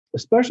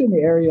especially in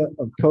the area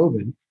of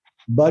COVID,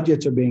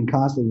 budgets are being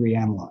constantly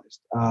reanalyzed.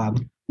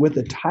 With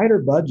a tighter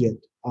budget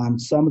on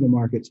some of the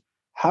markets,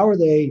 how are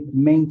they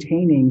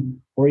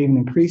maintaining or even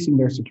increasing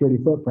their security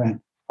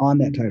footprint on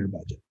that tighter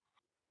budget?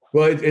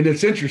 Well, and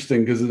it's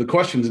interesting because the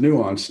question's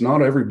nuanced.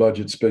 Not every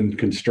budget's been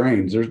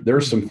constrained.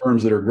 There's some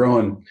firms that are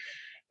growing,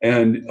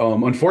 and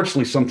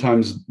unfortunately,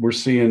 sometimes we're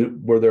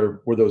seeing where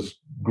those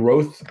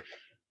growth,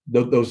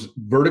 those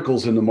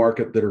verticals in the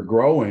market that are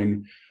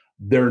growing,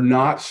 they're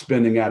not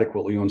spending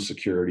adequately on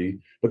security.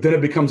 But then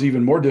it becomes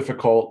even more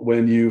difficult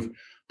when you've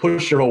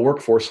pushed your whole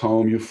workforce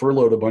home, you've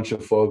furloughed a bunch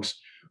of folks,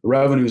 the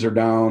revenues are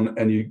down,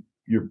 and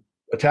your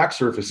attack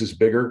surface is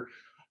bigger.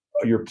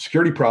 Your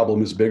security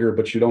problem is bigger,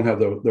 but you don't have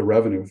the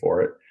revenue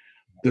for it.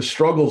 The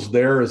struggles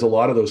there is a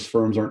lot of those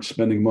firms aren't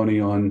spending money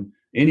on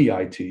any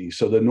IT.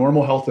 So the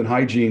normal health and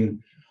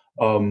hygiene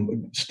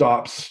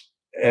stops.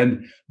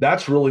 And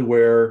that's really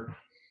where,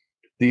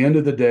 at the end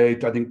of the day,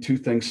 I think two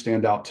things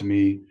stand out to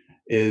me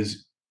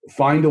is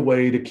find a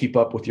way to keep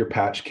up with your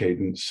patch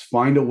cadence,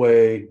 find a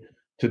way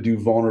to do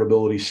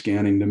vulnerability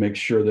scanning to make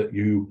sure that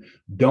you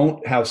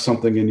don't have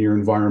something in your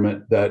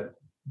environment that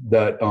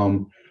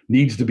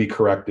needs to be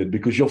corrected,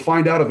 because you'll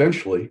find out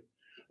eventually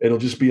it'll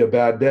just be a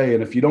bad day.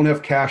 And if you don't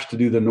have cash to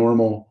do the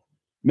normal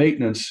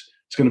maintenance,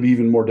 it's going to be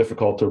even more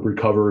difficult to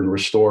recover and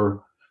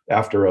restore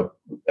after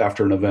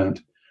an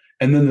event.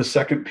 And then the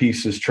second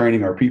piece is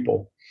training our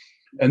people.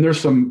 And there's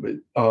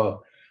some,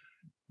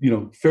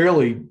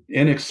 fairly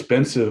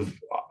inexpensive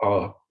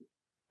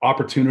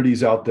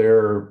opportunities out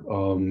there.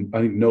 I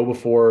think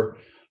KnowBe4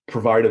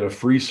 provided a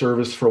free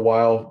service for a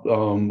while,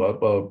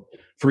 a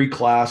free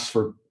class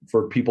for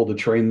people to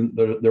train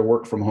their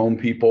work from home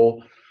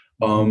people,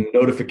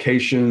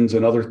 notifications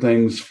and other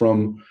things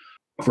from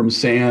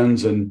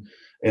SANS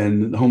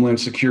and Homeland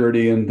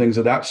Security and things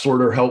of that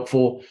sort are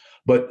helpful.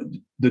 But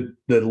the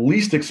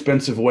least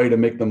expensive way to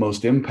make the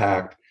most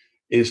impact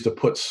is to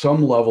put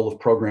some level of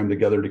program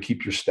together to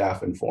keep your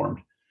staff informed.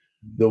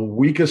 The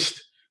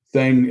weakest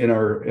thing in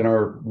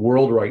our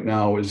world right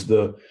now is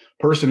the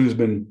person who's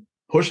been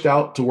pushed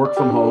out to work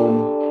from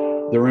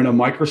home. They're in a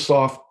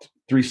Microsoft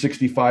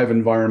 365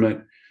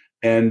 environment,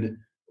 and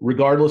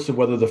regardless of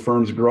whether the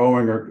firm's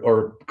growing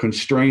or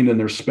constrained in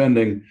their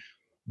spending,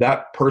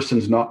 that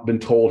person's not been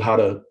told how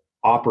to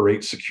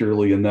operate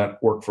securely in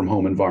that work from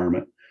home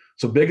environment.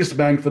 So biggest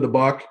bang for the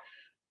buck,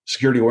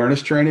 security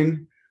awareness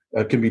training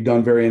can be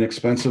done very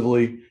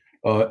inexpensively.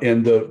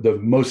 And the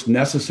most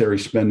necessary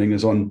spending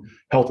is on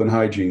health and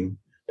hygiene,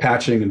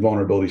 patching and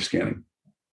vulnerability scanning.